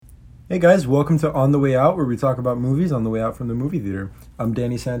Hey guys, welcome to On the Way Out, where we talk about movies on the way out from the movie theater. I'm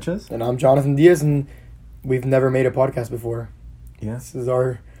Danny Sanchez. And I'm Jonathan Diaz, and we've never made a podcast before. Yeah. This is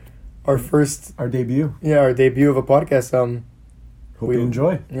our first... Our debut. Yeah, our debut of a podcast. Hope you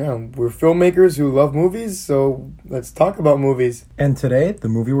enjoy. Yeah, we're filmmakers who love movies, so let's talk about movies. And today, the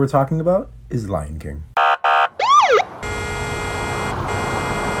movie we're talking about is Lion King.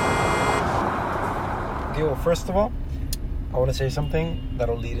 Okay, well, first of all, I want to say something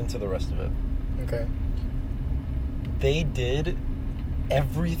that'll lead into the rest of it. Okay. They did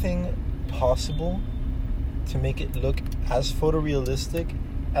everything possible to make it look as photorealistic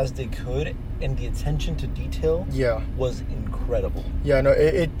as they could, and the attention to detail was incredible. Yeah, no,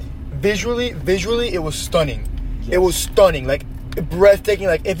 it visually it was stunning. Yes. It was stunning, like breathtaking.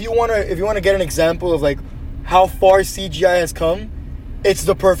 Like if you wanna get an example of like how far CGI has come, it's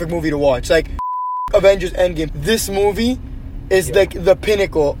the perfect movie to watch. Like Avengers Endgame. This movie is like the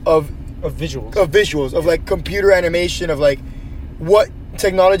pinnacle of visuals, of like computer animation, of like what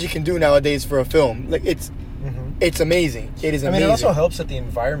technology can do nowadays for a film. Like it's amazing. It is amazing. I mean, it also helps that the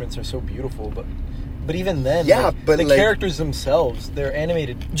environments are so beautiful, but even then, but the characters themselves, they're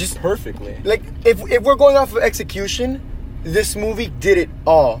animated just perfectly. Like if we're going off of execution, this movie did it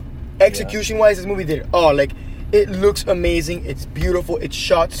all. Execution wise, this movie did it all. Like it looks amazing. It's beautiful. It's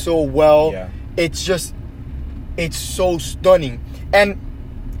shot so well. Yeah. It's so stunning. And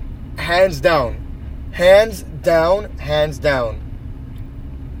hands down, Hans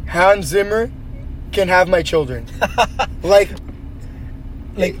Zimmer can have my children. like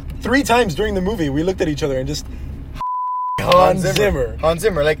 3 times during the movie, we looked at each other and just Hans Zimmer.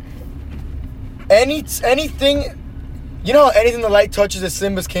 Like anything, you know how anything the light touches is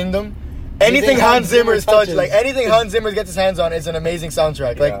Simba's kingdom. Anything Hans Zimmer touches, like anything Hans Zimmer gets his hands on, is an amazing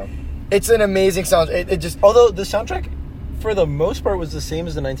soundtrack. Like it's an amazing sound. It just, although the soundtrack for the most part was the same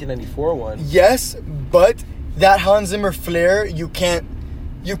as the 1994 one. Yes, but that Hans Zimmer flair, you can't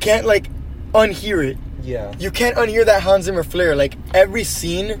like unhear it. Yeah. You can't unhear that Hans Zimmer flair. Like every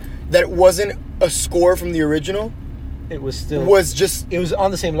scene that wasn't a score from the original, it was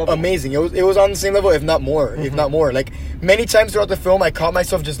on the same level. Amazing. It was on the same level, if not more. Like many times throughout the film, I caught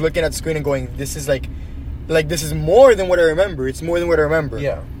myself just looking at the screen and going, "This is like this is more than what I remember. It's more than what I remember."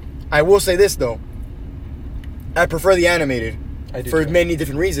 Yeah. I will say this though. I prefer the animated. I do for too. many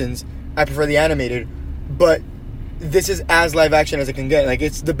different reasons. I prefer the animated, but this is as live action as it can get. Like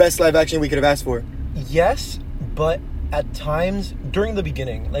it's the best live action we could have asked for. Yes, but at times during the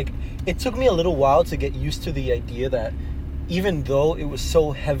beginning, like it took me a little while to get used to the idea that even though it was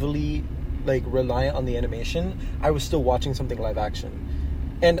so heavily like reliant on the animation, I was still watching something live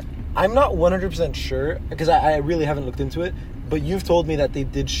action. And I'm not 100% sure because I really haven't looked into it, but you've told me that they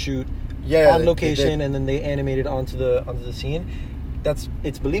did shoot on location and then they animated onto the scene.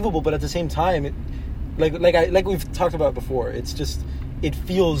 It's believable, but at the same time, like we've talked about before, it's just it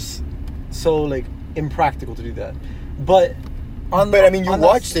feels so like impractical to do that. But I mean, you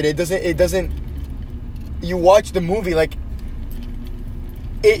watched it. It doesn't. You watch the movie like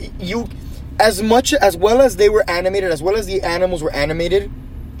it. You as well as they were animated, as well as the animals were animated,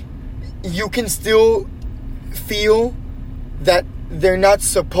 you can still feel that they're not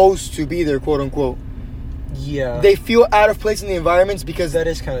supposed to be there, quote unquote. Yeah. They feel out of place in the environments because that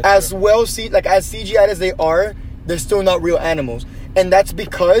is kind of as true. well as CGI as they are, they're still not real animals. And that's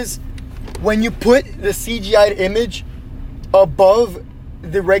because when you put the CGI image above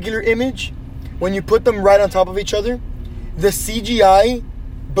the regular image, when you put them right on top of each other, the CGI,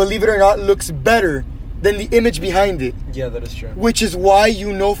 believe it or not, looks better than the image behind it. Yeah, that is true. Which is why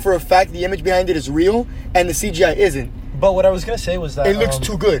you know for a fact the image behind it is real and the CGI isn't. But what I was gonna say was that it looks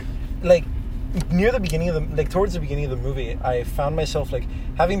too good. Like near the beginning of towards the beginning of the movie, I found myself like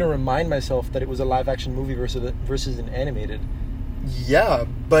having to remind myself that it was a live action movie versus an animated. Yeah,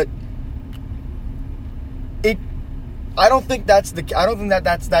 but I don't think that's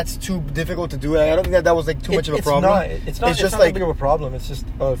too difficult to do. I don't think that was like too much of a problem. It's not just like big of a problem. It's just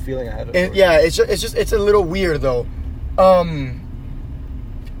a feeling I had. It's a little weird though.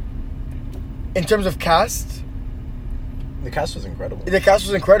 In terms of cast, the cast was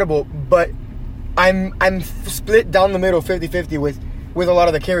incredible. But I'm split down the middle 50-50 with a lot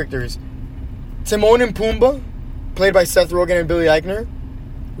of the characters. Timon and Pumbaa, played by Seth Rogen and Billy Eichner,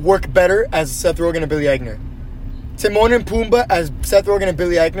 work better as Seth Rogen and Billy Eichner. Timon and Pumbaa as Seth Rogen and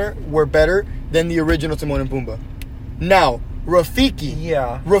Billy Eichner were better than the original Timon and Pumbaa. Now,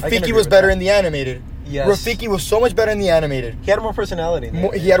 Rafiki was better in the animated. Yes. Rafiki was so much better in the animated. He had more personality.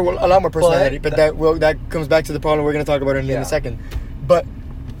 He had a lot more personality, but that comes back to the problem we're going to talk about in a second. But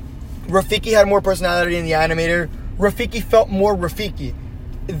Rafiki had more personality in the animated. Rafiki felt more Rafiki.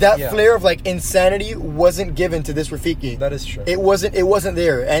 that Yeah. flair of like insanity wasn't given to this Rafiki. That is true. It wasn't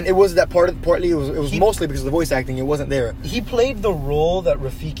there, and it was that partly it was He- mostly because of the voice acting. It wasn't there. He played the role that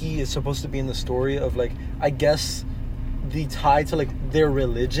Rafiki is supposed to be in the story of, like, I guess the tie to, like, their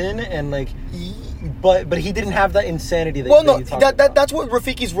religion and, like, but he didn't have that insanity that, Well, that no, you talked about. that's what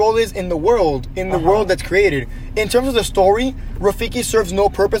Rafiki's role is in the world, world that's created. In terms of the story, Rafiki serves no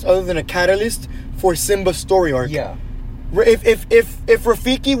purpose other than a catalyst for Simba's story arc. Yeah. If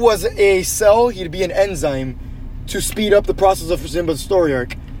Rafiki was a cell, he'd be an enzyme to speed up the process of Simba's story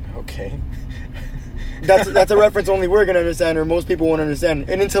arc. Okay. That's a reference only we're gonna understand, or most people won't understand.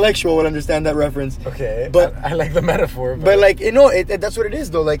 An intellectual will understand that reference. Okay. But I like the metaphor. But like, that's what it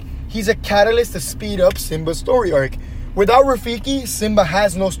is though. Like, he's a catalyst to speed up Simba's story arc. Without Rafiki, Simba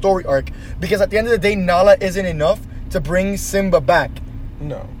has no story arc, because at the end of the day, Nala isn't enough to bring Simba back.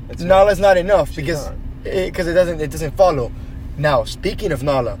 No. It's Nala's not enough because not. it doesn't follow. Now, speaking of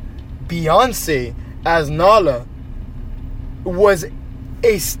Nala, Beyonce as Nala was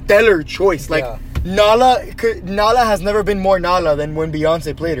a stellar choice. Like, Yeah. Nala has never been more Nala than when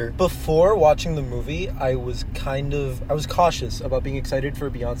Beyonce played her. Before watching the movie, I was cautious about being excited for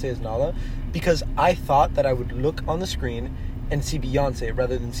Beyonce as Nala, because I thought that I would look on the screen and see Beyonce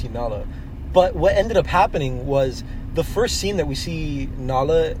rather than see Nala. But what ended up happening was the first scene that we see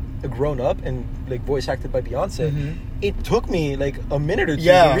Nala grown up and, like, voice acted by Beyonce. Mhm. It took me like a minute or two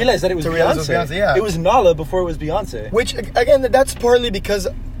Yeah, to realize that it was to Beyonce. realize it was Beyonce, yeah. It was Nala before it was Beyonce. Which, again, that's partly because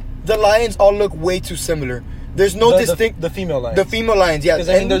the lions all look way too similar. There's no distinct... the female lions. The female lions, yeah. Because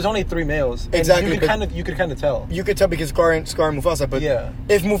I mean, there's only 3 males. And Exactly, You could but- kind of tell. You could tell because Scar and Mufasa, but Yeah.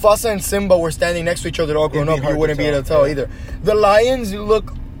 if Mufasa and Simba were standing next to each other all grown It'd be up, hard you wouldn't to be able to tell, tell yeah. either. The lions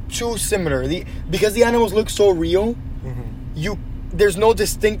look too similar. Because the animals look so real, there's no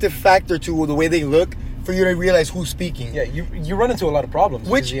distinctive factor to the way they look for you to realize who's speaking. Yeah, you run into a lot of problems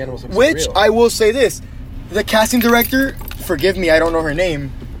because the animals look so real. I will say this, the casting director, forgive me, I don't know her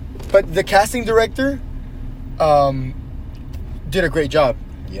name, but the casting director did a great job.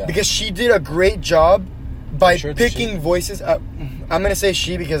 Yeah. Because she did a great job by Sure, it's a picking she. voices. I'm gonna say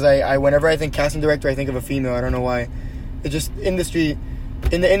she because I whenever I think casting director, I think of a female. I don't know why. It just in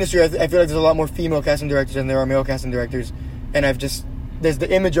the industry, I feel like there's a lot more female casting directors than there are male casting directors, and there's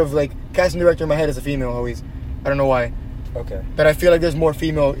the image of like casting director in my head as a female always. I don't know why, Okay. but I feel like there's more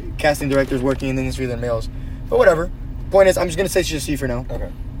female casting directors working in the industry than males. But whatever. Point is, I'm just gonna say she's a she for now Okay.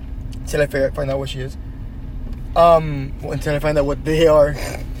 until I find out what she is. Until I find out what they are.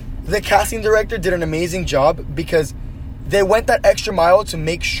 The casting director did an amazing job because they went that extra mile to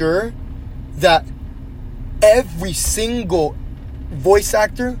make sure that every single voice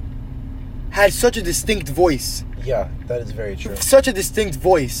actor had such a distinct voice. Yeah, that is very true. Such a distinct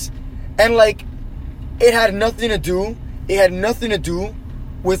voice. And like, it had nothing to do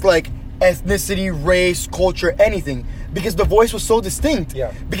with like ethnicity, race, culture, anything. Because the voice was so distinct.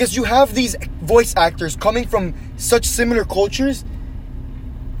 Yeah. Because you have these voice actors coming from such similar cultures,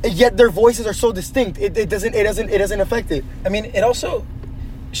 yet their voices are so distinct. It doesn't affect it. I mean, it also,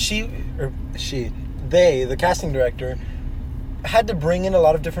 the casting director, had to bring in a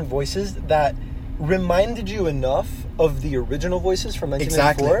lot of different voices that reminded you enough of the original voices from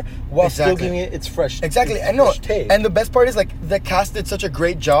 1994 while still giving it its fresh Exactly. its I know. fresh take. And the best part is like the cast did such a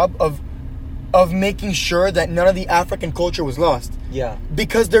great job of making sure that none of the African culture was lost. Yeah.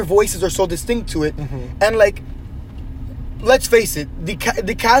 Because their voices are so distinct to it. Mhm. And like, let's face it, the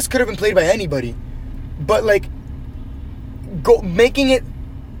cast could have been played by anybody, but like, making it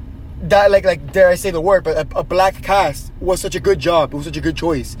that like dare I say the word, but a black cast was such a good job. It was such a good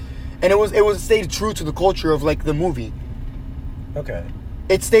choice, and it was stayed true to the culture of like the movie. Okay.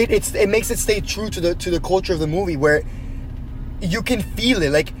 It makes it stay true to the culture of the movie, where you can feel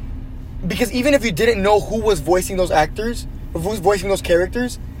it, like, because even if you didn't know who was voicing those actors or who was voicing those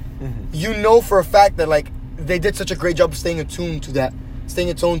characters, you know for a fact that like they did such a great job of staying attuned to that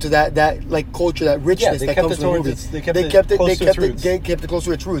like culture, that richness they that kept comes it from the towards movie. its- they kept it close to its roots. They kept it close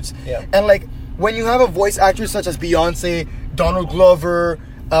to its roots. Yeah. And like when you have a voice actor such as Beyonce, Donald Glover,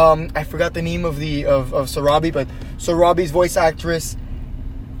 I forgot the name of Sarabi, but Sarabi's voice actress,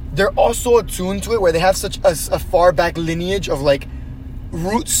 they're also attuned to it, where they have such a far back lineage of like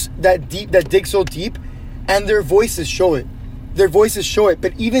roots that dig so deep, and their voices show it.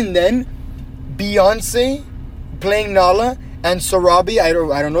 But even then, Beyonce playing Nala and Sarabi, I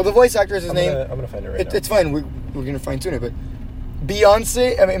don't know the voice actor's name. I'm gonna find it right now. It's fine. We're gonna fine tune it, but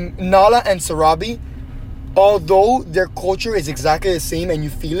Nala and Sarabi, although their culture is exactly the same and you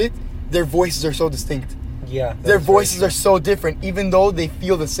feel it, their voices are so distinct. Yeah. Their voices are so different, even though they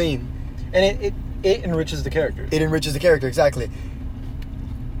feel the same. and it enriches the characters. It enriches the character, exactly.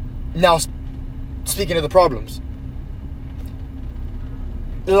 Now, speaking of the problems,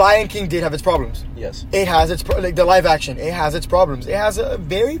 Lion King did have its problems. Yes. It has its like the live action. It has its problems. It has a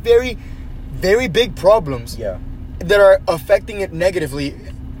very, very, very big problems. Yeah. That are affecting it negatively,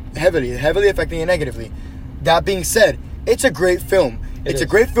 heavily affecting it negatively. That being said, it's a great film. It's a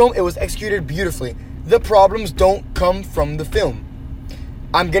great film. It was executed beautifully. The problems don't come from the film.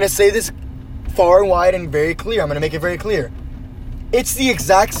 I'm gonna say this far and wide and very clear. I'm gonna make it very clear. It's the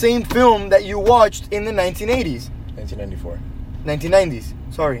exact same film that you watched in the 1980s. 1994. 1990s.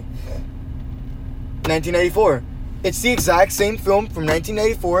 Sorry. 1994. It's the exact same film from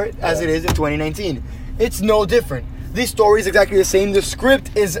 1994 as it is in 2019. It's no different. The story is exactly the same. The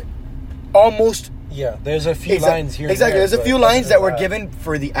script is almost... Yeah, there's a few lines here. Exactly. And there, there's a few lines that were given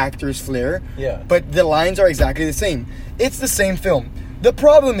for the actor's flair. Yeah. But the lines are exactly the same. It's the same film. The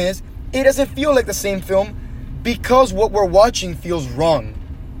problem is, it doesn't feel like the same film because what we're watching feels wrong.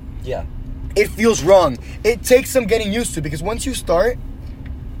 Yeah. It feels wrong. It takes some getting used to because once you start,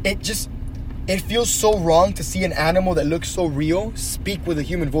 it feels so wrong to see an animal that looks so real speak with a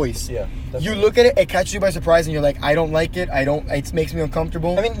human voice. Yeah. You look at it, it catches you by surprise, and you're like, I don't like it. It makes me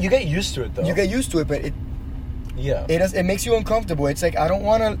uncomfortable. I mean, you get used to it though. You get used to it, but yeah. It makes you uncomfortable. It's like I don't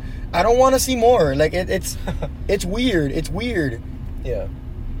want to see more. Like it's weird. It's weird. Yeah.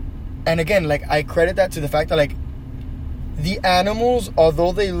 And again, like I credit that to the fact that like the animals,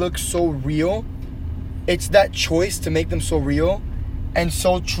 although they look so real, it's that choice to make them so real and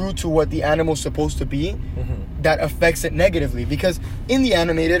so true to what the animal's supposed to be that affects it negatively. Because in the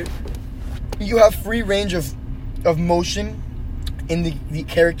animated, you have free range of motion in the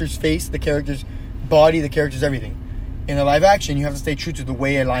character's face, the character's body, the character's everything. In the live action, you have to stay true to the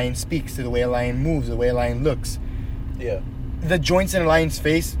way a lion speaks, to the way a lion moves, the way a lion looks. Yeah. The joints in a lion's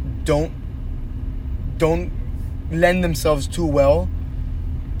face don't lend themselves too well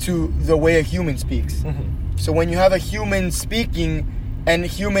to the way a human speaks. So when you have a human speaking and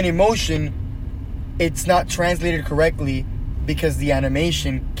human emotion, it's not translated correctly because the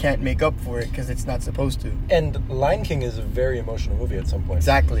animation can't make up for it because it's not supposed to. And Lion King is a very emotional movie at some point.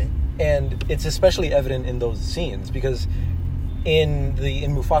 Exactly. And it's especially evident in those scenes because in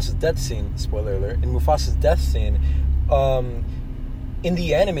Mufasa's death scene, spoiler alert, in Mufasa's death scene, in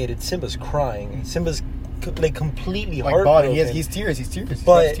the animated, Simba's crying. Simba's like completely like heartbroken. He's tears.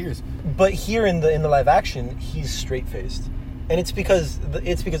 But he has tears. But here in the live action, he's straight faced, and it's because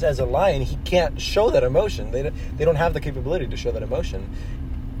as a lion he can't show that emotion. They don't have the capability to show that emotion.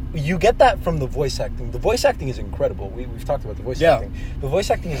 You get that from the voice acting. The voice acting is incredible. We've talked about the voice acting. The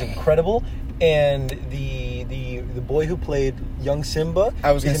voice acting is incredible, and the boy who played young Simba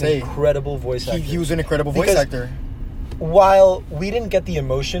is an incredible voice actor. He was an incredible voice actor. While we didn't get the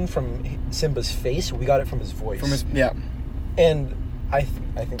emotion from Simba's face, we got it from his voice. And I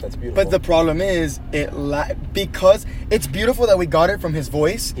think that's beautiful. But the problem is, because it's beautiful that we got it from his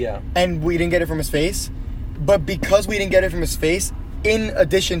voice, and we didn't get it from his face. But because we didn't get it from his face, in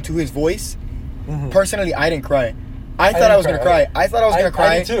addition to his voice, personally, I didn't cry. I thought I was gonna cry. I thought I was gonna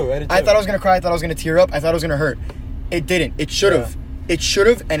cry. I did too. I thought I was gonna cry. I thought I was gonna tear up. I thought it was gonna hurt. It didn't. It should have. It should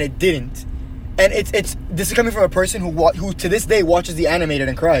have, and it didn't. And it's this is coming from a person who to this day watches the animated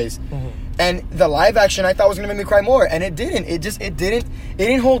and cries. And the live action I thought was gonna make me cry more, and it didn't. It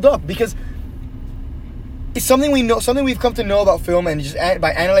didn't hold up because it's something we know, something we've come to know about film, and just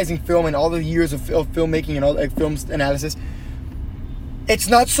by analyzing film and all the years of filmmaking and all like film analysis. It's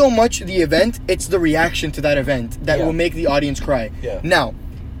not so much the event; it's the reaction to that event that will make the audience cry. Now,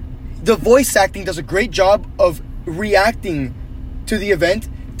 the voice acting does a great job of reacting to the event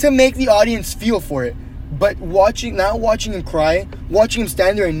to make the audience feel for it. But watching him cry, watching him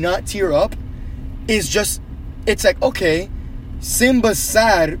stand there and not tear up is just, it's like, okay, Simba's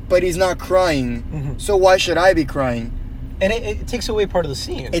sad, but he's not crying. So why should I be crying? And it takes away part of the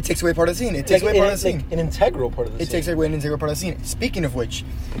scene. It takes away part of the scene. It takes away part of the scene. Like an integral part of the scene. It takes away an integral part of the scene. Speaking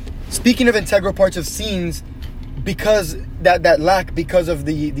of integral parts of scenes, because that lack, because of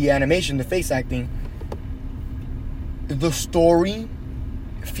the animation, the face acting, the story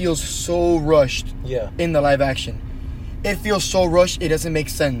feels so rushed in the live action. It feels so rushed, it doesn't make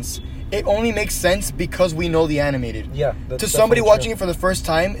sense. It only makes sense because we know the animated. To somebody watching it for the first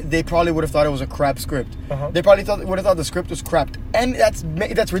time, they probably would have thought it was a crap script. They probably would have thought the script was crap. And that's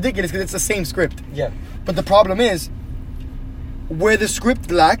ridiculous because it's the same script. But the problem is, where the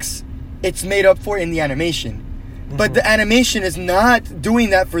script lacks, it's made up for in the animation. But the animation is not doing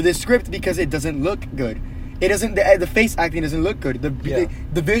that for this script because it doesn't look good. It doesn't. The face acting doesn't look good. The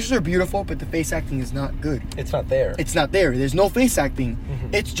visuals are beautiful, but the face acting is not good. It's not there. It's not there. There's no face acting.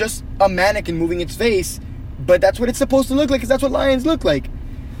 It's just a mannequin moving its face, but that's what it's supposed to look like, because that's what lions look like.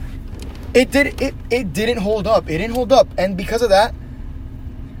 It didn't hold up. It didn't hold up. And because of that,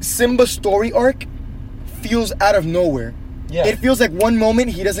 Simba's story arc feels out of nowhere. Yeah. It feels like one moment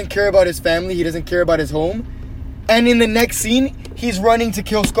he doesn't care about his family, he doesn't care about his home, and in the next scene, he's running to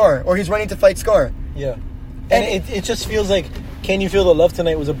kill Scar, or he's running to fight Scar. Yeah. And it just feels like Can You Feel the Love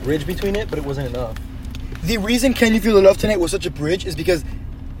Tonight was a bridge between it, but it wasn't enough. The reason Can You Feel the Love Tonight was such a bridge is because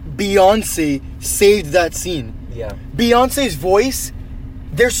Beyonce saved that scene. Yeah. Beyonce's voice,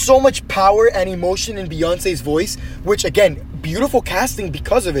 there's so much power and emotion in Beyonce's voice, which again, beautiful casting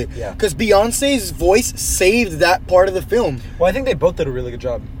because of it. Yeah. Because Beyonce's voice saved that part of the film. Well, I think they both did a really good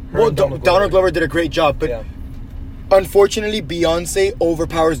job. Her Well, and Donald Glover did a great job, but yeah. unfortunately, Beyonce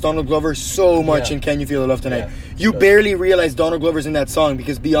overpowers Donald Glover so much Yeah. in Can You Feel the Love Tonight. Yeah, You she does. barely realize Donald Glover's in that song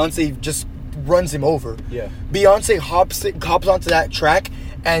because Beyonce just runs him over. Yeah. Beyonce hops onto that track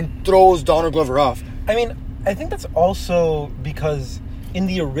and throws Donald Glover off. I mean, I think that's also because in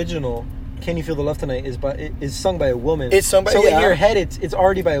the original, Can You Feel the Love Tonight is sung by a woman. It's sung by- so yeah. in your head it's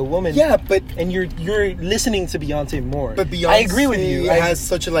already by a woman. Yeah, but and you're listening to Beyonce more. But Beyonce I agree with you. has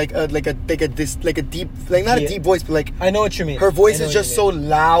such a deep, like not a Yeah. deep voice, but like I know what you mean. her voice I know is what just you so mean.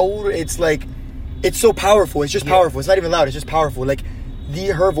 loud. It's like it's so powerful. It's just Yeah. powerful. It's not even loud. It's just powerful. Like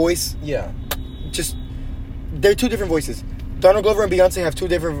her voice, Yeah. just they're two different voices. Donald Glover and Beyonce have two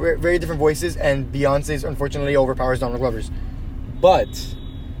different, very different voices, and Beyonce's unfortunately overpowers Donald Glover's. But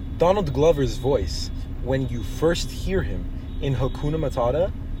Donald Glover's voice, when you first hear him in Hakuna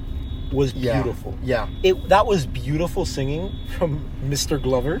Matata, was beautiful. Yeah. That was beautiful singing from Mr.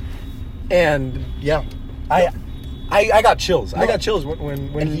 Glover, and Yeah. I got chills. I No. got chills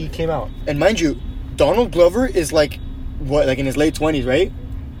when he came out. And mind you, Donald Glover is like in his late 20s, right?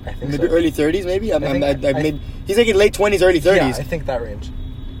 I think Maybe so. early 30s, maybe. think- He's like in late 20s, early 30s. Yeah, I think that range.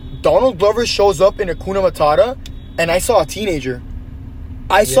 Donald Glover shows up in Hakuna Matata, and I saw a teenager.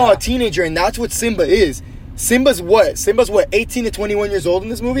 I saw Yeah. a teenager, and that's what Simba is. Simba's what? 18 to 21 years old in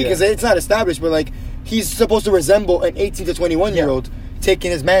this movie? Yeah. Because it's not established, but like he's supposed to resemble an 18 to 21-year-old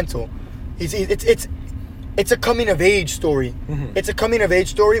taking his mantle. It's a coming of age story. Mhm. It's a coming of age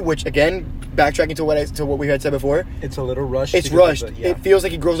story, which again, backtracking to what we had said before, It's a little rushed. it's because rushed. of the- yeah. It feels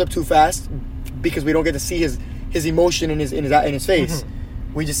like he grows up too fast because we don't get to see his emotion in his face. Mhm.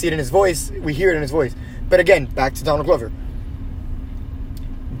 We just see it in his voice. We hear it in his voice. But again, back to Donald Glover.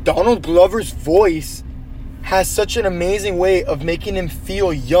 Donald Glover's voice has such an amazing way of making him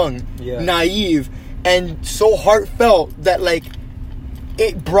feel young, Yeah. naive, and so heartfelt that like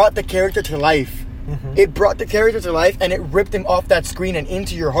it brought the character to life. Mhm. It brought the character to life, and it ripped him off that screen and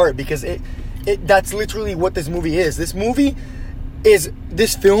into your heart because that's literally what this movie is.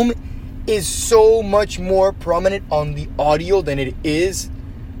 This film is so much more prominent on the audio than it is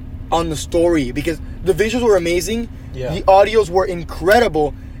on the story because the visuals were amazing, Yeah. the audios were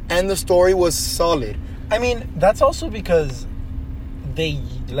incredible, and the story was solid. I mean, that's also because they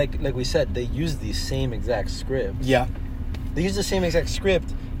like we said, they use the same exact script. Yeah. They used the same exact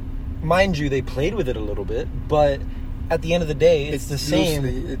script. Mind you, they played with it a little bit, but at the end of the day, it's the same.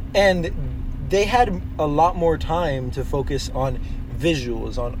 loosely- And they had a lot more time to focus on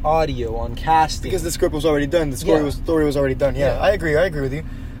visuals, on audio, on casting. Because the script was already done. The story was already done. Yeah, Yeah. I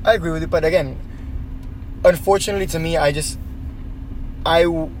agree with you. But again, unfortunately to me,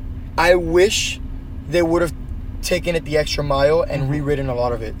 I wish they would have taken it the extra mile and Mhm. rewritten a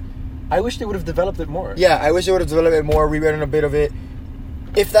lot of it. I wish they would have developed it more. Yeah, I wish they would have developed it more, rewritten a bit of it.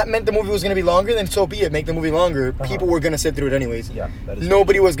 If that meant the movie was going to be longer, then so be it. Make the movie longer. Uh-huh. People were going to sit through it anyways. Yeah, that is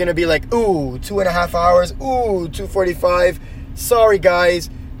Nobody was going to be like, ooh, 2.5 hours, ooh, 2:45. Sorry, guys.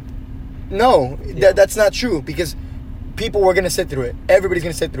 No, Yeah. that's not true because people were going to sit through it. Everybody's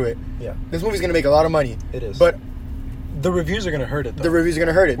going to sit through it. Yeah, This movie's going to make a lot of money. it is. But the reviews are going to hurt it, though. the reviews are going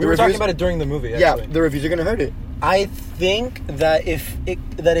to hurt it. we were talking about it during the movie, actually. Yeah, the reviews are going to hurt it. I think that if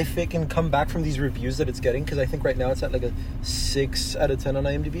it can come back from these reviews that it's getting, because I think right now it's at like a 6 out of 10 on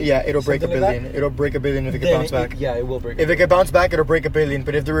IMDb. Yeah, it'll break a something like billion. that. It'll break a billion if it can Then bounce back. yeah, it will break. If it can bounce back, it'll break a billion.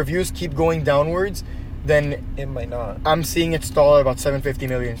 But if the reviews keep going downwards, then it might not. I'm seeing it stall at about 750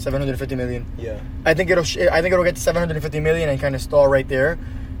 million. Yeah. I think it'll get to 750 million and kind of stall right there.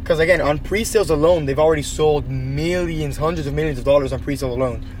 Because again, on pre-sales alone, they've already sold millions, hundreds of millions of dollars on pre-sale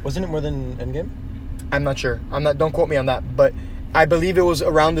alone. Wasn't it more than Endgame? I'm not sure. Don't quote me on that, but I believe it was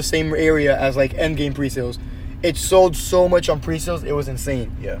around the same area as like Endgame pre-sales. It sold so much on pre-sales, it was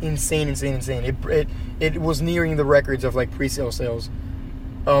insane. Yeah. Insane. It was nearing the records of like pre-sale sales.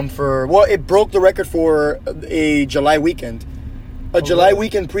 It broke the record for a July weekend. July really?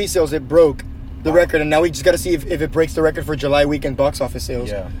 weekend pre-sales it broke the record, and now we just got to see if it breaks the record for July weekend box office sales.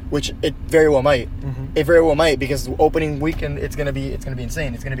 Yeah. Which it very well might. Mm-hmm. It very well might, because opening weekend it's gonna be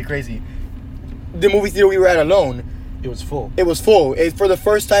insane. It's gonna be crazy. The movie theater we were at alone, It was full. it was full. For the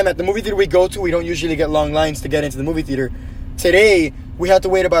first time at the movie theater we go to, we don't usually get long lines to get into the movie theater. Today we had to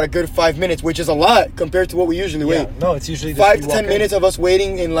wait about a good 5 minutes, which is a lot compared to what we usually wait. No, it's usually just 5 you to walk 10 in. minutes of us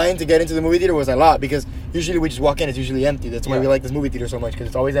waiting in line to get into the movie theater was a lot, because usually we just walk in, it's usually empty. That's why Yeah. we like this movie theater so much, because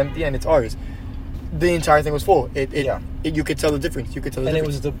it's always empty and it's ours. The entire thing was full. You could tell the difference. You could tell the And it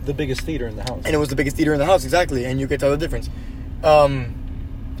difference. was the biggest theater in the house. And it was the biggest theater in the house, exactly, and you could tell the difference.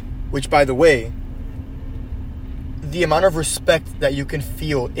 Which, by the way, the amount of respect that you can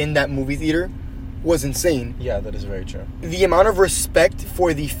feel in that movie theater was insane. Yeah, that is very true. The amount of respect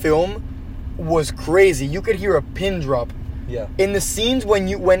for the film was crazy. You could hear a pin drop. Yeah. In the scenes when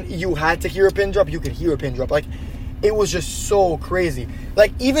you had to hear a pin drop, you could hear a pin drop. Like, it was just so crazy.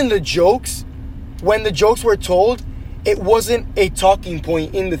 Like, even the jokes, when the jokes were told, it wasn't a talking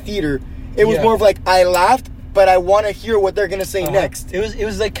point in the theater. It was Yeah. more of like, I laughed, but I want to hear what they're going to say Uh-huh. next. It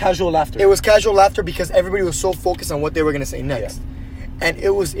was like casual laughter. It was casual laughter because everybody was so focused on what they were going to say next. And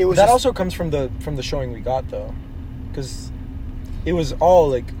it was that just, also comes from the showing we got though, because it was all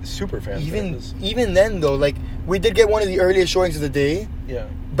like super fans. even then though, like, we did get one of the earliest showings of the day, Yeah.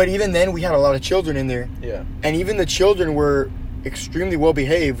 but even then we had a lot of children in there. Yeah. And even the children were extremely well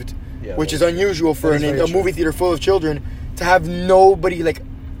behaved, Yeah, which is that is- unusual for that is a very true. movie theater full of children to have nobody, like,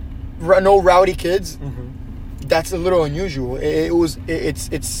 no rowdy kids. Mm-hmm. That's a little unusual.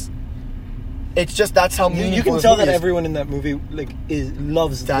 It's just, that's how meaningful You can this tell movie that is. everyone in that movie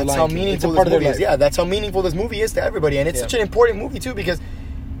loves. That's the how Lion King. meaningful It's a this part of their movie is. life. Yeah, that's how meaningful this movie is to everybody, and it's Yeah. such an important movie too, because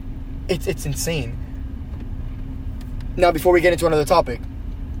it's insane. Now, before we get into another topic,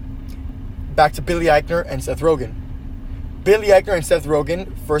 back to Billy Eichner and Seth Rogen. Billy Eichner and Seth Rogen,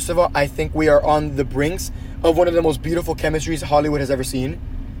 first of all, I think we are on the brinks of one of the most beautiful chemistries Hollywood has ever seen.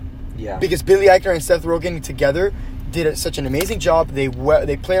 Yeah. Because Billy Eichner and Seth Rogen together did such an amazing job. They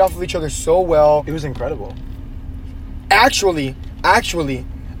played off of each other so well. It was incredible. Actually,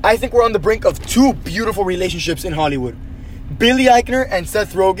 I think we're on the brink of two beautiful relationships in Hollywood. Billy Eichner and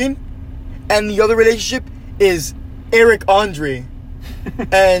Seth Rogen, and the other relationship is Eric Andre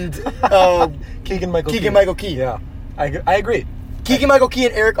and Keegan-Michael Key. Yeah, I agree. Keegan-Michael Key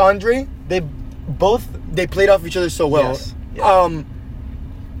and Eric Andre, They played off each other so well. Yes, yeah.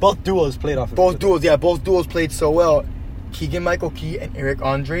 Both duos played off. both duos played so well. Keegan-Michael Key and Eric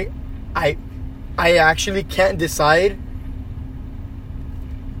Andre, I actually can't decide.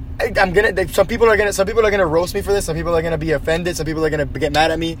 Some people are gonna roast me for this. Some people are gonna be offended. Some people are gonna get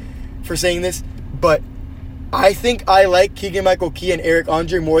mad at me for saying this. But I think I like Keegan-Michael Key and Eric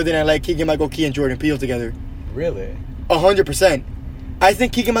Andre more than I like Keegan-Michael Key and Jordan Peele together. Really? 100%. I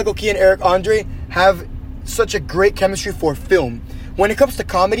think Keegan-Michael Key and Eric Andre have such a great chemistry for film. When it comes to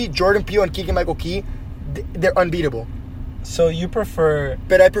comedy, Jordan Peele and Keegan-Michael Key, they're unbeatable. So you prefer?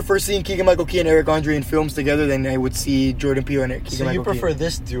 But I prefer seeing Keegan-Michael Key and Eric Andre in films together than I would see Jordan Peele and Keegan-Michael Key. So you prefer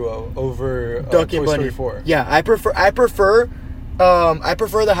this duo over Ducky Toy and Bunny. Story 4? Yeah, I prefer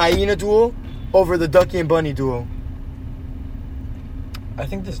the hyena duo over the Ducky and Bunny duo. I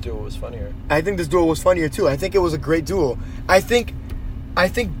think this duo was funnier. I think this duo was funnier too. I think it was a great duo. I think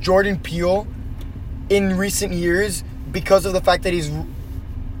Jordan Peele, in recent years, because of the fact that he's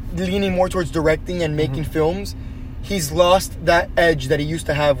leaning more towards directing and making films, he's lost that edge that he used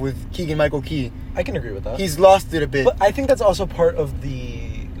to have with Keegan-Michael Key. I can agree with that. He's lost it a bit. But I think that's also part of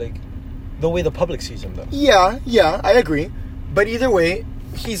the way the public sees him, though. Yeah, I agree. But either way,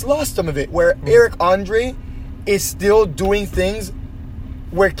 he's lost some of it. Where Eric Andre is still doing things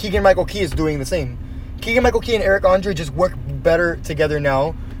where Keegan-Michael Key is doing the same. Keegan-Michael Key and Eric Andre just work better together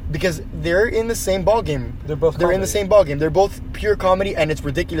now because they're in the same ballgame. They're both in the comedy. same ballgame. They're both pure comedy, and it's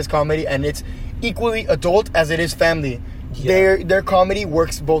ridiculous comedy, and it's equally adult as it is family. Yeah. Their comedy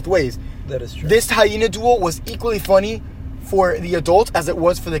works both ways. That is true. This hyena duo was equally funny for the adults as it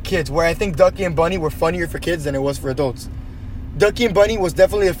was for the kids, where I think Ducky and Bunny were funnier for kids than it was for adults. Ducky and Bunny was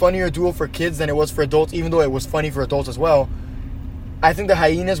definitely a funnier duo for kids than it was for adults, even though it was funny for adults as well. I think the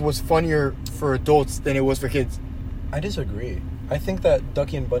Hyenas was funnier for adults than it was for kids. I disagree. I think that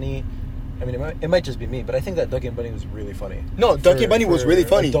Ducky and Bunny, I mean, it might just be me, but I think that Ducky and Bunny was really funny. No, Ducky and Bunny was really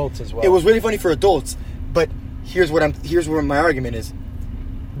funny. Adults as well. It was really funny for adults. But here's where my argument is.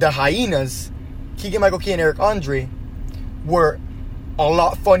 The Hyenas, Keegan-Michael Key and Eric Andre, were a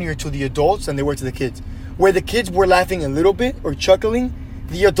lot funnier to the adults than they were to the kids. Where the kids were laughing a little bit or chuckling,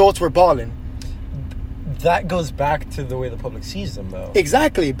 the adults were bawling. That goes back to the way the public sees them, though.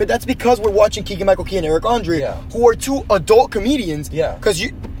 Exactly, but that's because we're watching Keegan-Michael Key and Eric Andre, Yeah. who are two adult comedians. Yeah. Because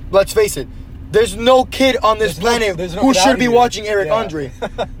let's face it, There's no kid on this planet there's no who kid should out be here. watching Eric Yeah. Andre.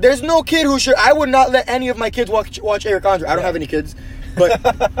 There's no kid who should. I would not let any of my kids watch Eric Andre. I don't Yeah. have any kids, but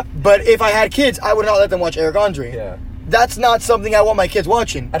but if I had kids, I would not let them watch Eric Andre. Yeah. That's not something I want my kids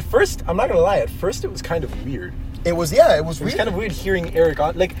watching. At first, I'm not gonna lie. At first, it was kind of weird. It was It was kind of weird hearing Eric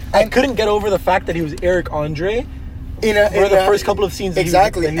on. Like, I couldn't get over the fact that he was Eric Andre for the first couple of scenes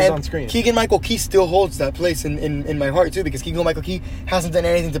exactly. that he was And on screen. Keegan-Michael Key still holds that place in my heart too, because Keegan-Michael Key hasn't done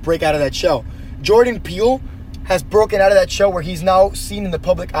anything to break out of that shell. Jordan Peele has broken out of that shell where he's now seen in the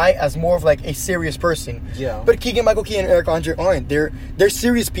public eye as more of like a serious person. Yeah. But Keegan-Michael Key and Eric Andre aren't. They're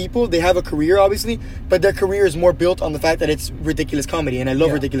serious people. They have a career, obviously, but their career is more built on the fact that it's ridiculous comedy, and I love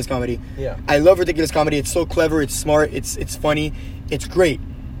Yeah. ridiculous comedy. Yeah. I love ridiculous comedy. It's so clever. It's smart. It's funny. It's great.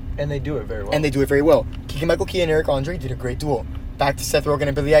 And they do it very well. And they do it very well. Keegan-Michael Key and Eric Andre did a great duel. Back to Seth Rogen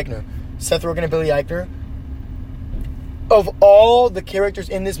and Billy Eichner. Seth Rogen and Billy Eichner, of all the characters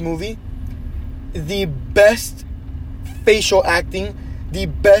in this movie, the best facial acting, the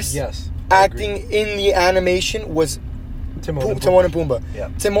best Yes, I acting in the animation was Timon Timon and Pumbaa. Yeah.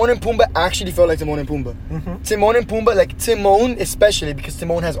 Timon and Pumbaa actually felt like Timon and Pumbaa. Mhm. Timon and Pumbaa, like Timon especially, because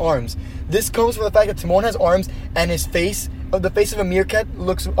Timon has arms. This comes from the fact that Timon has arms and his face, the face of a meerkat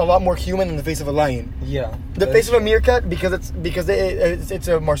looks a lot more human than the face of a lion. Yeah. The That face is of a true. meerkat, because it's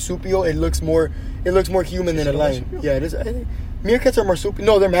a marsupial. It looks more human Is than it a a lion. marsupial? Yeah, it is. I think meerkats are marsupial.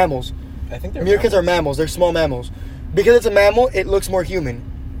 No, they're mammals. I think they're Meerkats are mammals. They're small mammals. Because it's a mammal, it looks more human.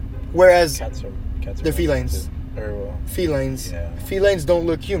 Whereas Cats are they're felines. too. Or, well, felines, Yeah. felines don't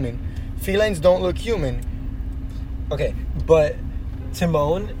look human. Felines don't look human. okay, but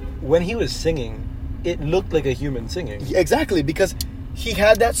Timon, when he was singing, it looked like a human singing. Exactly, because he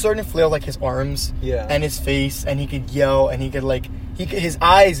had that certain flair, like his arms, Yeah. and his face, and he could yell, and he could his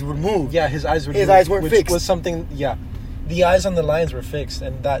eyes would move. Yeah, his eyes were. His eyes weren't which fixed. Was something. Yeah, the eyes on the lions were fixed,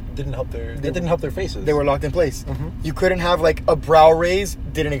 and that didn't help their. That didn't help their faces. They were locked in place. Mhm. You couldn't have like a brow raise.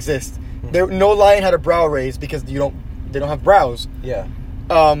 Didn't exist. Mm-hmm. No lion had a brow raise because they don't have brows. Yeah.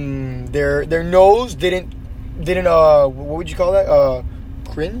 Their nose didn't what would you call that?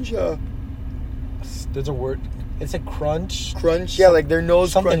 Cringe. There's a word. It's a crunch. Crunch. Yeah, like their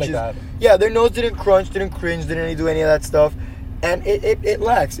nose Something crunches. like that. Yeah, their nose didn't crunch, didn't cringe, didn't do any of that stuff, and it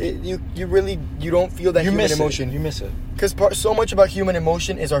lacks. You don't feel that You human miss emotion. it. You miss it. Because so much about human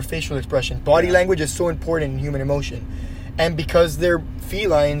emotion is our facial expression. Body Yeah. language is so important in human emotion. And because they're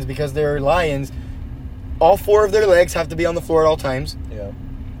felines, because they're lions, all four of their legs have to be on the floor at all times. Yeah.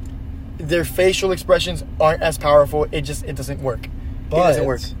 Their facial expressions aren't as powerful. It doesn't work. But it doesn't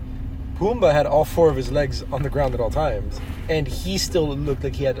work. Pumbaa had all four of his legs on the ground at all times, and he still looked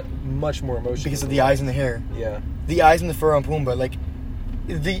like he had much more emotion Because of the eyes and the hair. Yeah. The eyes and the fur on Pumbaa. Like,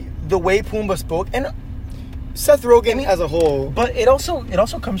 the way Pumbaa spoke. And Seth Rogen as a whole. But it also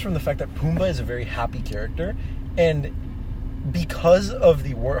comes from the fact that Pumbaa is a very happy character, and because of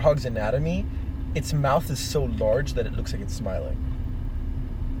the warthog's anatomy, its mouth is so large that it looks like it's smiling.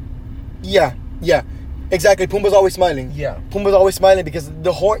 Yeah. Exactly. Pumbaa's always smiling. Yeah. Pumbaa's always smiling because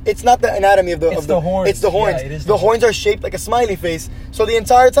the horn. It's not the anatomy of the. It's the horns. It's the horns. Yeah, it is the the horns are shaped like a smiley face. So the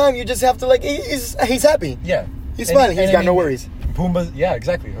entire time you just have to like. He's happy. Yeah. He's smiling. He's got no worries. Pumbaa. Yeah,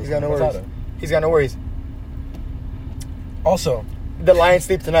 exactly. He's got no worries. He's got no worries. Also, The lion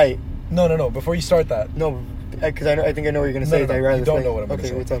sleep tonight. no. Before you start that, No, because I think I know what you're gonna say. no, I'd rather you don't say. know what I'm going to Okay,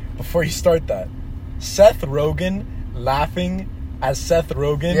 say. what's up? Before you start that, Seth Rogen laughing as Seth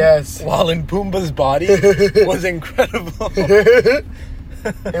Rogen, Yes. while in Pumbaa's body, was incredible.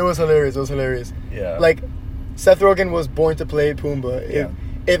 It was hilarious. Yeah. Like, Seth Rogen was born to play Pumbaa. Yeah.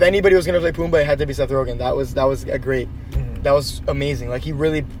 If anybody was gonna play Pumbaa, it had to be Seth Rogen. That was a great. Mhm. That was amazing. Like, he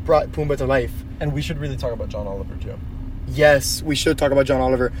really brought Pumbaa to life. And we should really talk about John Oliver too. Yes, we should talk about John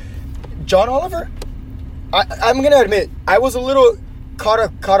Oliver. John Oliver, I'm gonna admit, I was a little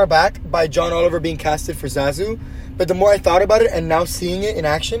caught aback by John Oliver being casted for Zazu, but the more I thought about it and now seeing it in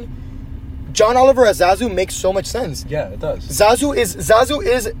action, John Oliver as Zazu makes so much sense. Yeah, it does. Zazu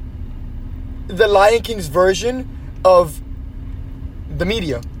is the Lion King's version of the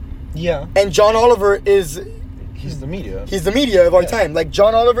media, Yeah, and John Oliver is he's the media. he's the media of our Yeah. time. Like,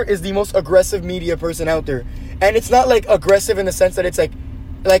 John Oliver is the most aggressive media person out there. And it's not like aggressive in the sense that it's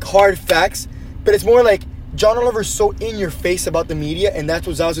like hard facts, but it's more like John Oliver's so in your face about the media, and that's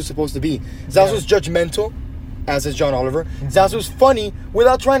what Zazu's supposed to be. Zazu's judgmental, as is John Oliver. Zazu's funny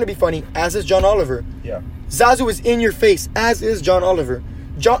without trying to be funny, as is John Oliver. Yeah, Zazu is in your face, as is John Oliver.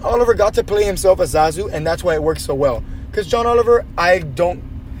 John Oliver got to play himself as Zazu, and that's why it works so well. Because John Oliver, I don't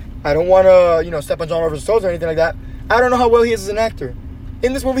want to, step on John Oliver's toes or anything like that. I don't know how well he is as an actor.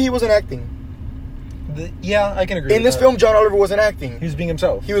 In this movie, he wasn't acting. Yeah, I can agree. In with this that. film, John Oliver wasn't acting. he was being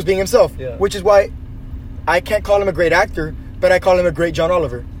himself. He was being himself, Yeah. which is why I can't call him a great actor, but I call him a great John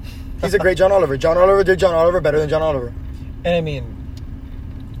Oliver. He's a great John Oliver. John Oliver did John Oliver better than John Oliver. And I mean,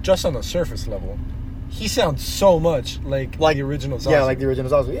 just on the surface level, he sounds so much like the original Zazu. Yeah, like the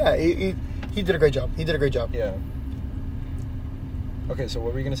original Zazu. Yeah, he did a great job. He did a great job. Yeah. Okay, so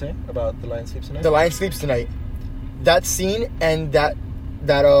what were you gonna say about The Lion Sleeps Tonight? The Lion Sleeps Tonight. That scene and that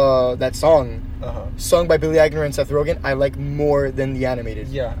song sung by Billy Eichner and Seth Rogen, I like more than the animated.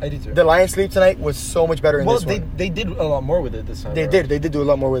 Yeah, I do too. The Lion Sleeps Tonight was so much better in this one. They did a lot more with it this time. They did do a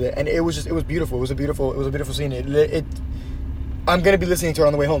lot more with it, and it was beautiful. It was a beautiful scene. I'm gonna be listening to it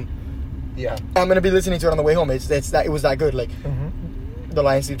on the way home. Yeah, I'm gonna be listening to it on the way home. It was that good. Like The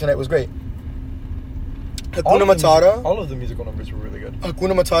Lion Sleeps Tonight was great. Hakuna Matata. All of the musical numbers were really good.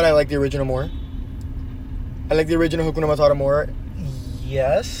 Hakuna Matata, I like the original more. I like the original Hakuna Matata more.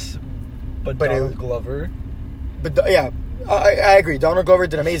 Yes, but Donald Glover. But I agree. Donald Glover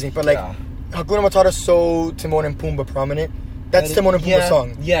did amazing, but Hakuna Matata is so Timon and Pumbaa prominent. That's Timon and Pumbaa's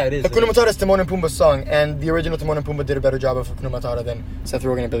song. Yeah, it is. Hakuna Matata is Timon and Pumbaa's song, and the original Timon and Pumbaa did a better job of Hakuna Matata than Seth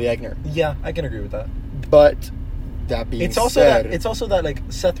Rogen and Billy Eichner. Yeah, I can agree with that. But that being it's also said, that like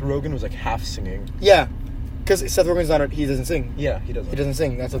Seth Rogen was like half singing. Yeah, because Seth Rogen's he doesn't sing. Yeah, he doesn't. He doesn't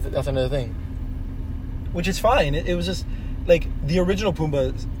sing. That's another thing. Which is fine. It was just like the original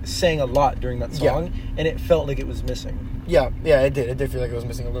Pumbaa sang a lot during that song, and it felt like it was missing. Yeah, it did. It did feel like it was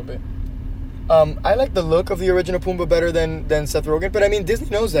missing a little bit. I like the look of the original Pumbaa better than Seth Rogen, but I mean Disney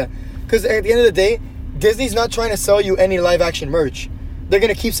knows that, because at the end of the day, Disney's not trying to sell you any live action merch. They're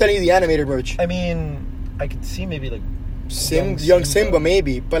gonna keep selling you the animated merch. I mean, I could see maybe like young Simba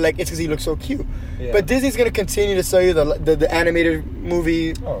maybe, but like it's because he looks so cute. Yeah. But Disney's gonna continue to sell you the animated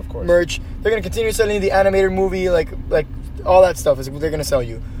movie merch. They're gonna continue selling you the animated movie like all that stuff is they're gonna sell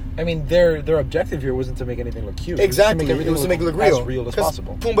you. I mean, their objective here wasn't to make anything look cute. Exactly, it was to make it look real. As real as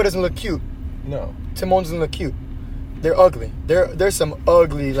possible. Pumbaa doesn't look cute. No, Timon doesn't look cute. They're ugly. There's some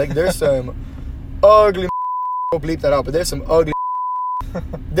ugly there's some ugly. I'll bleep that out, but there's some ugly.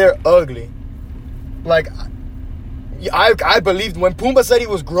 They're ugly. Like. I believed when Pumbaa said he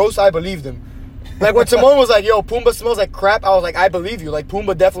was gross. I believed him. Like when Timon was like, "Yo, Pumbaa smells like crap," I was like, "I believe you." Like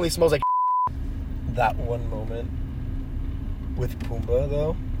Pumbaa definitely smells like. That one moment with Pumbaa,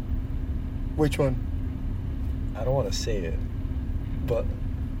 though. Which one? I don't want to say it, but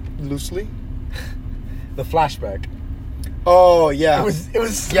loosely. The flashback. Oh yeah, it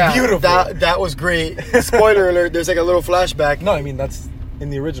was beautiful. That was great. Spoiler alert: there's like a little flashback. No, I mean that's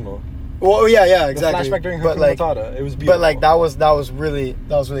in the original. Well, yeah, exactly. The flashback during Hakuna Matata, it was beautiful. But like that was really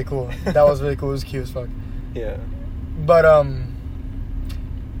cool. That was really cool. It was cute as fuck. Yeah. But I'm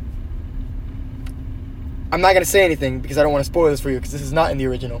not gonna say anything because I don't want to spoil this for you because this is not in the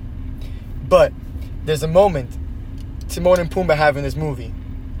original. But there's a moment Timon and Pumbaa have in this movie.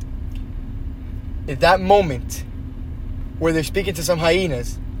 It's that moment where they're speaking to some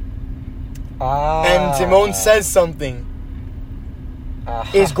hyenas, and Timon says something.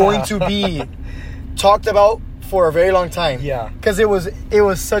 Is going to be talked about for a very long time. Yeah. Because it was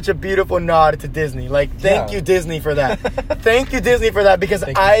such a beautiful nod to Disney. Like, thank you, Disney, for that. Thank you, Disney, for that. Because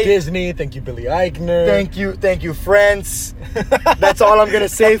thank you, Disney. Thank you, Billy Eichner. Thank you, Friends. That's all I'm gonna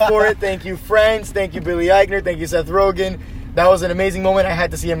say for it. Thank you, Friends. Thank you, Billy Eichner. Thank you, Seth Rogen. That was an amazing moment I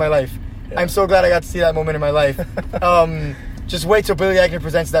had to see in my life. Yeah. I'm so glad I got to see that moment in my life. Just wait till Billy Eichner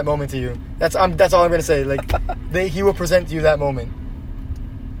presents that moment to you. That's all I'm gonna say. Like, he will present to you that moment.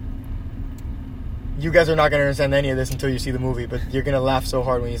 You guys are not going to understand any of this until you see the movie, but you're going to laugh so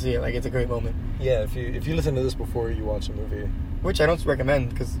hard when you see it. Like, it's a great moment. Yeah, if you listen to this before you watch the movie. Which I don't recommend,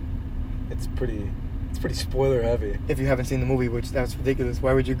 because... It's pretty spoiler heavy. If you haven't seen the movie, which that's ridiculous.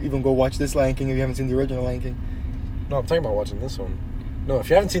 Why would you even go watch this Lion King if you haven't seen the original Lion King? No, I'm talking about watching this one. No, if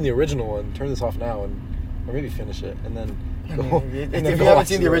you haven't seen the original one, turn this off now, or maybe finish it, and then go... If you haven't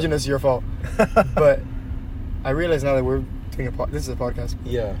seen the original, it's your fault. But I realize now that we're doing this is a podcast.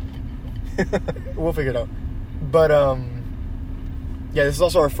 Yeah. We'll figure it out. But yeah, this is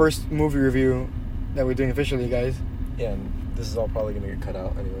also our first movie review that we're doing officially, guys. Yeah, and this is all probably gonna get cut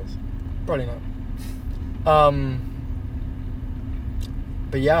out anyways. Probably not.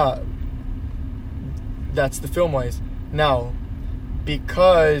 But yeah, that's the film wise. Now,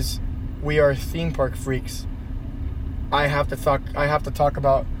 because we are theme park freaks, I have to talk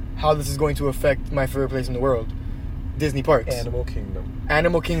about how this is going to affect my favorite place in the world. Disney parks. Animal Kingdom.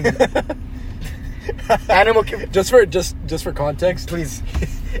 Animal Kingdom. Animal Kingdom. Just for context, please.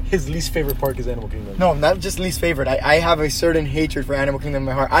 His least favorite park is Animal Kingdom. No, not just least favorite. I have a certain hatred for Animal Kingdom in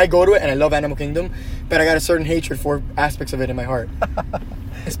my heart. I go to it and I love Animal Kingdom, but I got a certain hatred for aspects of it in my heart.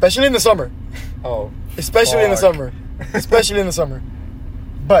 Especially in the summer. Oh, especially in the Fuck. summer. Especially in the summer.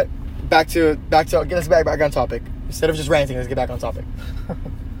 But back to get us back on topic. Instead of just ranting, let's get back on topic.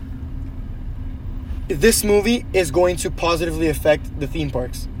 This movie is going to positively affect the theme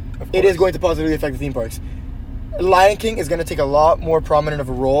parks. Of It is course. going to positively affect the theme parks. Lion King is going to take a lot more prominent of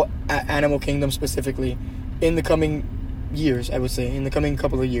a role at Animal Kingdom specifically in the coming years, I would say, in the coming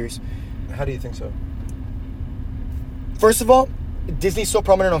couple of years. How do you think so? First of all, Disney's so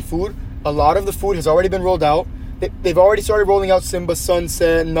prominent on food. A lot of the food has already been rolled out. They've already started rolling out Simba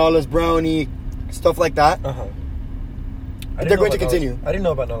Sunset, Nala's Brownie, stuff like that. Uh-huh. They're going to continue. I didn't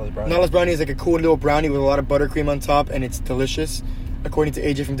know about Nala's Brownie. Nala's Brownie is like a cool little brownie with a lot of buttercream on top, and it's delicious. According to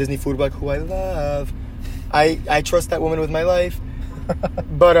AJ from Disney Food Blog, who I love. I trust that woman with my life.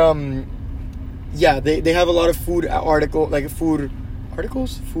 But, yeah, they have a lot of food food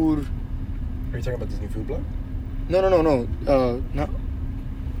articles? Food... Are you talking about Disney Food Blog? No. Not...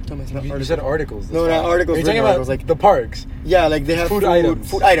 No, it's not You said articles. No, not articles. Are you talking written about articles, like the parks? Yeah, like they have Food items.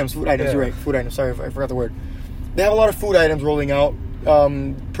 Food items. Yeah. You're right. Food items. Sorry, I forgot the word. They have a lot of food items rolling out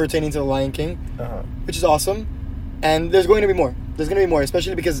pertaining to the Lion King, Uh-huh. which is awesome. And there's going to be more. There's going to be more,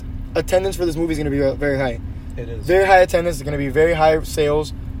 especially because attendance for this movie is going to be very high. It is. Very high attendance. It's going to be very high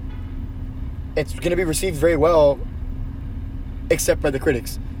sales. It's going to be received very well, except by the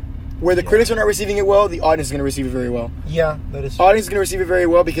critics. Where the critics are not receiving it well, the audience is going to receive it very well. Yeah, that is. Audience is going to receive it very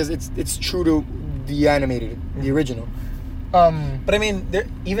well because it's true to the animated, the original. But I mean,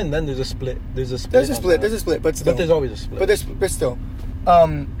 even then, there's a split. There's a split. There's a on split. that. There's a split, but still. But there's always a split. But still.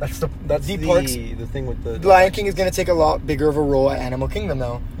 that's the parks. The thing with the Lion King is going to take a lot bigger of a role at Animal Kingdom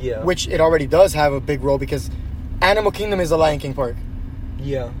now. Yeah. Which it already does have a big role because Animal Kingdom is a Lion King park.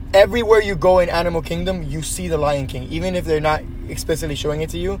 Yeah. Everywhere you go in Animal Kingdom, you see the Lion King. Even if they're not explicitly showing it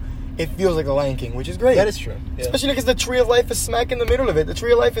to you, it feels like the Lion King, which is great. That is true. Yeah. Especially because the Tree of Life is smack in the middle of it. The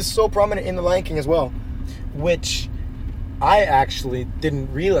Tree of Life is so prominent in the Lion King as well. Which I actually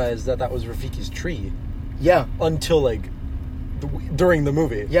didn't realize that was Rafiki's tree Yeah. until like during the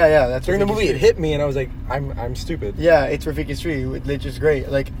movie. Yeah, that's During the Rafiki's movie, tree. it hit me, and I was like, I'm stupid. Yeah, it's Rafiki's tree, which is great.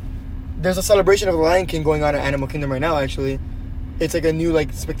 Like, there's a celebration of the Lion King going on at Animal Kingdom right now, actually. It's like a new,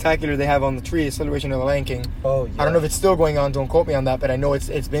 like, spectacular they have on the tree, a celebration of the Lion King. Oh, yeah. I don't know if it's still going on, don't quote me on that, but I know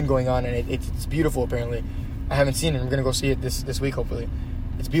it's been going on, and it's beautiful, apparently. I haven't seen it. I'm going to go see it this week, hopefully.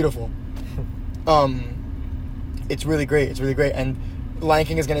 It's beautiful. It's really great. It's really great. And Lion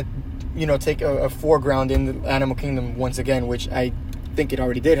King is going to, take a foreground in the Animal Kingdom once again, which I think it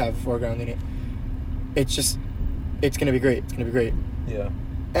already did have a foreground in it. It's going to be great. It's going to be great. Yeah.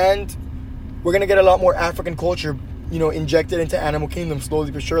 And we're going to get a lot more African culture, injected into Animal Kingdom slowly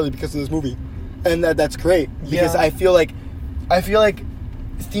but surely because of this movie. And that's great. Because Yeah. I feel like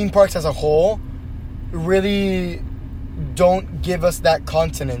theme parks as a whole really don't give us that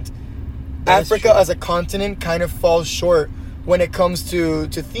continent. That is Africa true. as a continent kind of falls short when it comes to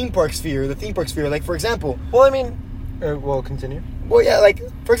theme park sphere, the theme park sphere. Like, for example... Well, I mean... continue. Well, yeah, like,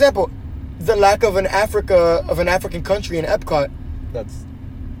 for example, the lack of an African country in Epcot. That's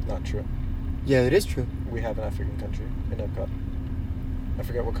not true. Yeah, it is true. We have an African country in Epcot. I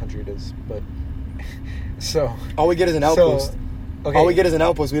forget what country it is, but... So... All we get is an outpost. Okay. All we get is an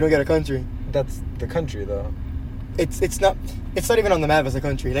outpost. We don't get a country. That's the country, though. It's not even on the map as a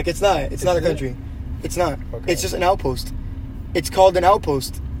country. Like, it's not a Isn't it? country. It's not. Okay. It's just an outpost. It's called an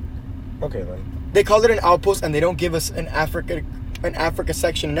outpost. Okay, then. They call it an outpost, and they don't give us an Africa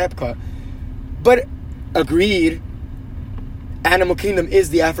section in Epcot. But agreed, Animal Kingdom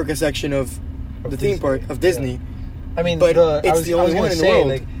is the Africa section of the theme Disney, park of Disney. yeah. I mean, But it's the only gonna one in the say, world.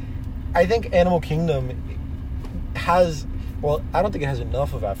 Like, I think Animal Kingdom has... Well, I don't think it has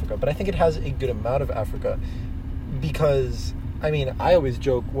enough of Africa, but I think it has a good amount of Africa. Because, I mean, I always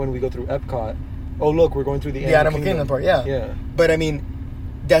joke when we go through Epcot, oh, look, we're going through the Animal Kingdom part, yeah. Yeah. But I mean,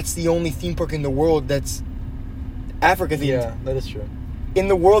 that's the only theme park in the world that's Africa themed. Yeah, that is true. In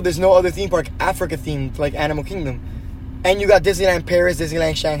the world, there's no other theme park Africa themed like Animal Kingdom. And you got Disneyland Paris,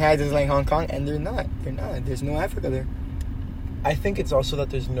 Disneyland Shanghai, Disneyland Hong Kong, and they're not. There's no Africa there. I think it's also that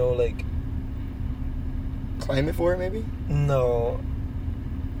there's no, like... Climate for it, maybe? No.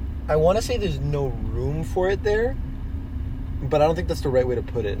 I want to say there's no room for it there, but I don't think that's the right way to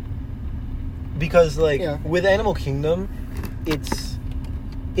put it. Because, like, Yeah. with Animal Kingdom, it's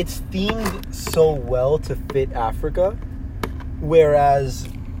themed so well to fit Africa, whereas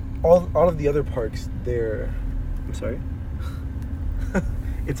all of the other parks, they're... I'm sorry?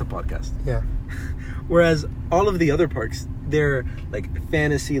 It's a podcast. Yeah. Whereas all of the other parks, they're like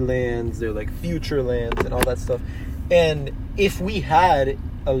fantasy lands, they're like future lands and all that stuff. And if we had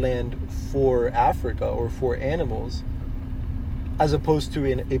a land for Africa or for animals, as opposed to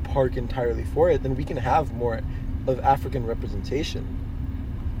in a park entirely for it, then we can have more of African representation.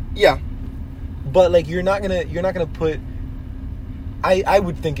 Yeah. But like you're not gonna put. I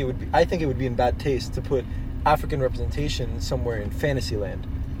think it would be in bad taste to put African representation somewhere in Fantasyland,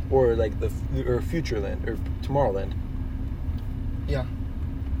 or like or Futureland or Tomorrowland. Yeah,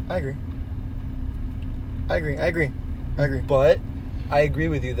 I agree. But I agree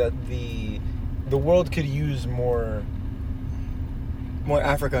with you that the world could use more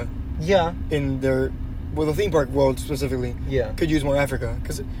Africa. Yeah. In the theme park world specifically. Yeah. Could use more Africa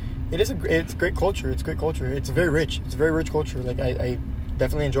because it's great culture. It's great culture. It's very rich. It's a very rich culture. Like I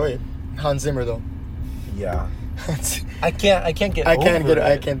definitely enjoy it. Hans Zimmer though. Yeah. I can't get over it.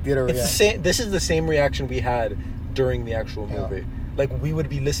 I can't get over it. It's the same, this is the same reaction we had during the actual movie. Yeah. Like we would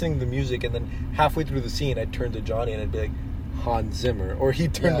be listening to the music, and then halfway through the scene, I'd turn to Johnny and I'd be like, Hans Zimmer, or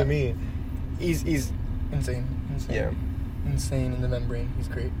he'd turn to me. He's insane. Yeah. Insane in the membrane. He's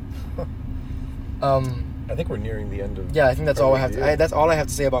great. I think we're nearing the end of. Yeah, I think that's all I have. review. That's all I have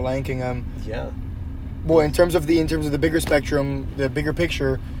to say about Lion King. Yeah. Well, in terms of the bigger spectrum, the bigger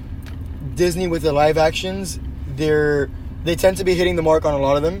picture, Disney with the live actions, they tend to be hitting the mark on a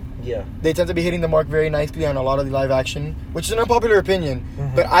lot of them. Yeah. They tend to be hitting the mark very nicely on a lot of the live action, which is an unpopular opinion.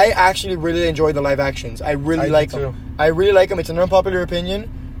 Mm-hmm. But I actually really enjoy the live actions. I really like do them. too. I really like them. It's an unpopular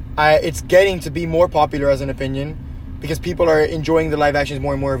opinion. It's getting to be more popular as an opinion because people are enjoying the live actions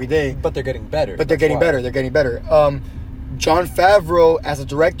more and more every day. But they're getting better. They're getting better. Jon Favreau as a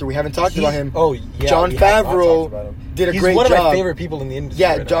director, we haven't talked about him. Oh yeah. Jon we have not Favreau talked about him. did a He's great job. one of my favorite people in the industry.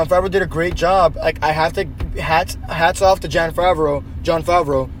 Yeah, right Jon now. Favreau did a great job. Like I have to hats off to Jon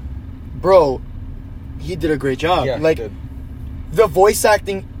Favreau. Bro, he did a great job. Yeah, like he did. the voice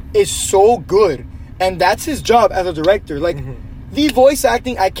acting is so good, and that's his job as a director. Like the voice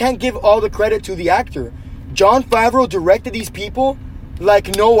acting, I can't give all the credit to the actor. Jon Favreau directed these people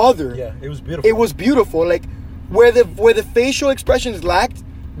like no other. Yeah, it was beautiful. It was beautiful. Like where the facial expressions lacked,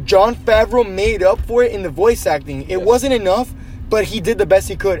 Jon Favreau made up for it in the voice acting. It wasn't enough, but he did the best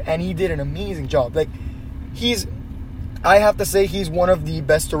he could, and he did an amazing job. Like I have to say he's one of the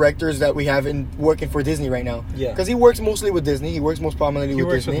best directors that we have in working for Disney right now. Yeah. Because he works mostly with Disney. He works most prominently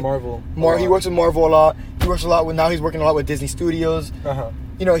with Disney. He works with Marvel. He works with Marvel a lot. He works a lot with, now he's working a lot with Disney Studios. Uh-huh.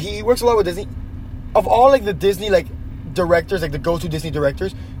 You know, he works a lot with Disney. Of all like the Disney like directors, like the go-to Disney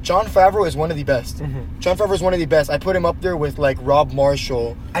directors, Jon Favreau is one of the best. Jon Favreau is one of the best. I put him up there with like Rob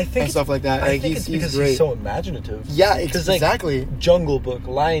Marshall and stuff like that. I Like, think it's because great. he's so imaginative. Yeah, exactly. Jungle Book,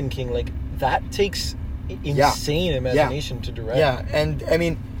 Lion King, like that takes insane imagination to direct. Yeah, and I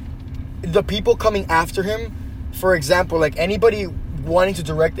mean, the people coming after him, for example, like anybody wanting to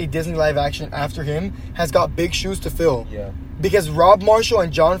direct a Disney live action after him has got big shoes to fill. Yeah. Because Rob Marshall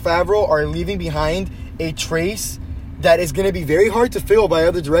and Jon Favreau are leaving behind a trace that is going to be very hard to fill by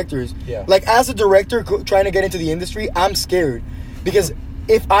other directors. Yeah. Like, as a director trying to get into the industry, I'm scared. Because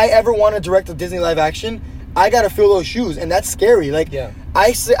if I ever want to direct a Disney live action, I got to fill those shoes, and that's scary. Like, yeah.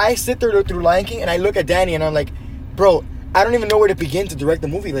 I sit there through Lion King, and I look at Danny, and I'm like, bro, I don't even know where to begin to direct a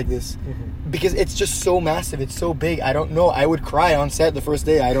movie like this. Because it's just so massive. It's so big. I don't know. I would cry on set the first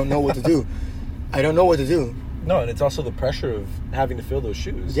day. I don't know what to do. I don't know what to do. No, and it's also the pressure of having to fill those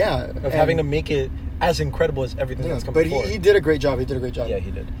shoes. Yeah. Of having to make it as incredible as everything that's come before. But he did a great job. He did a great job. Yeah, he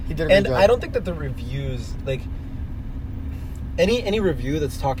did. He did a great job. And I don't think that the reviews, like, any review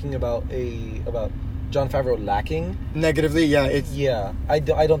that's talking about Jon Favreau lacking negatively, I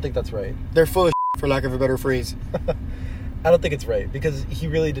don't think that's right. They're full of for lack of a better phrase. I don't think it's right, because he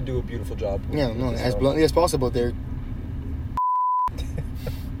really did do a beautiful job. Yeah, no, as bluntly as possible. They're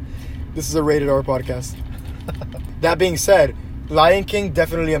this is a rated R podcast. That being said, Lion King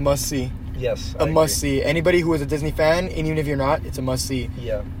definitely a must see. Yes, a must see. Anybody who is a Disney fan, and even if you're not, it's a must see.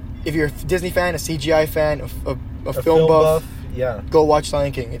 Yeah. If you're a Disney fan, a CGI fan, a film buff, yeah, go watch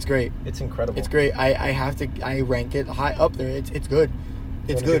Lion King. It's great. It's incredible. It's great. I rank it high up there. It's good.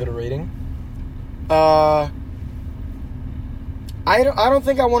 It's good. Give it a rating? I don't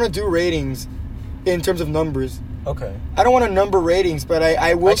think I want to do ratings in terms of numbers. Okay. I don't want to number ratings, but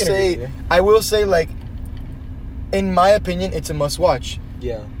I will say like, in my opinion, it's a must watch.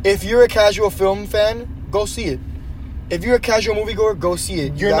 Yeah. If you're a casual film fan, go see it. If you're a casual moviegoer, go see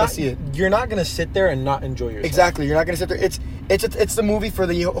it. You gotta see it. You're not gonna sit there and not enjoy yourself. Exactly. You're not gonna sit there. It's the movie for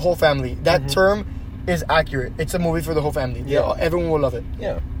the whole family. That term is accurate. It's a movie for the whole family. Yeah. Everyone will love it.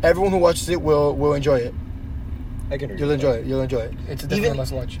 Yeah. Everyone who watches it will enjoy it. I can agree. You'll enjoy it. You'll enjoy it. It's definitely a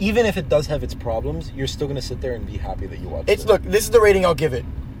must watch. Even if it does have its problems, you're still gonna sit there and be happy that you watched it. Look, this is the rating I'll give it.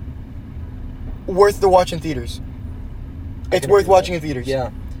 Worth the watch in theaters. It's worth watching in theaters.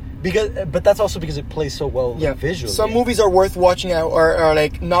 Yeah. But that's also because it plays so well Yeah, visually. some movies are worth watching out, or are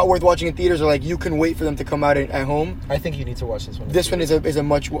like not worth watching in theaters, or like you can wait for them to come out at home. I think you need to watch this one. This one is a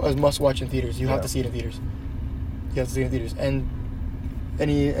must watch in theaters. You have Yeah. to see it in theaters. You have to see it in theaters. And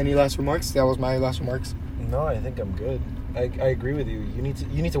any last remarks? That was my last remarks. No, I think I'm good. I agree with you. You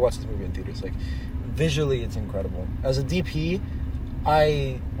need to watch this movie in theaters. Like, visually, it's incredible. As a DP,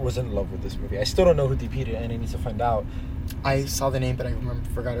 I was in love with this movie. I still don't know who DP'd it, and I need to find out. I saw the name, but I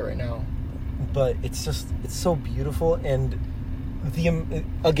forgot it right now. But it's so beautiful, and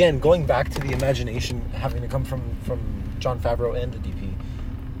again, going back to the imagination having to come from Jon Favreau and the DP,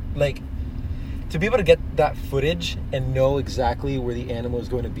 like, to be able to get that footage and know exactly where the animal is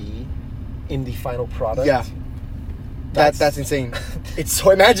going to be in the final product. Yeah. That's insane. It's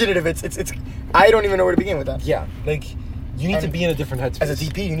so imaginative. It's I don't even know where to begin with that. Yeah, like, you need to be in a different headspace. As a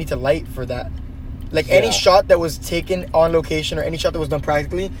DP, you need to light for that. Like, Yeah. any shot that was taken on location or any shot that was done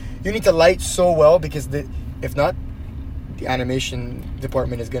practically, you need to light so well, because if not, the animation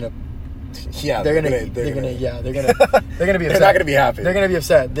department is gonna. Yeah, They're gonna be upset. They're not gonna be happy. They're gonna be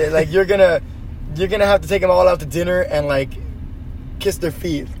upset. You're gonna have to take them all out to dinner and like kiss their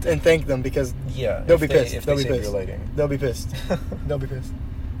feet and thank them, because Yeah, they'll be pissed. If They'll they be save pissed. your lighting. They'll be pissed. They'll be pissed.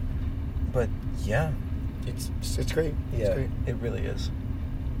 But yeah, It's great. It's yeah, great. it really is.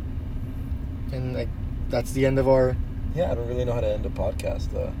 And like that's the end of our. Yeah, I don't really know how to end a podcast.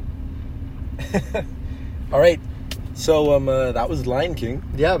 All right, so that was Lion King.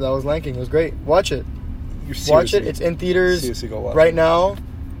 Yeah, that was Lion King. It was great. Watch it. You Watch it. It's in theaters Seriously, go watch right it. now.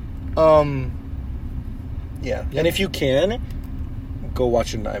 Yeah, and if you can, go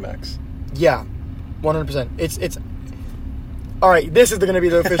watch it in IMAX. Yeah, 100%. It's. All right, this is going to be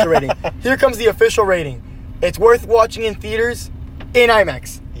the official rating. Here comes the official rating. It's worth watching in theaters, in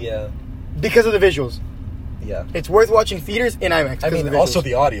IMAX, Yeah, because of the visuals. yeah. It's worth watching theaters in IMAX. I because mean, of the also visuals.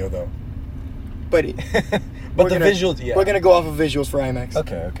 the audio though. But But we're the gonna- visuals, yeah. We're gonna go off of visuals for IMAX.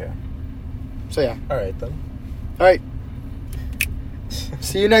 Okay. So yeah. All right then. All right.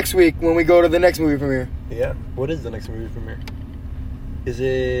 See you next week when we go to the next movie premiere. Yeah. What is the next movie premiere? Is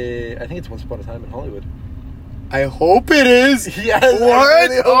it? I think it's Once Upon a Time in Hollywood. I hope it is. Yes, I What?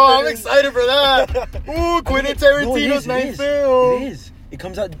 really hope Oh, it I'm is. excited for that. Ooh, Quentin Tarantino's ninth film. It is. It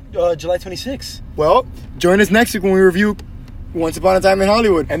comes out July 26th. Well, join us next week when we review Once Upon a Time in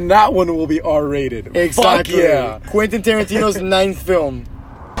Hollywood. And that one will be R-rated. Exactly. Fuck yeah. Quentin Tarantino's ninth film.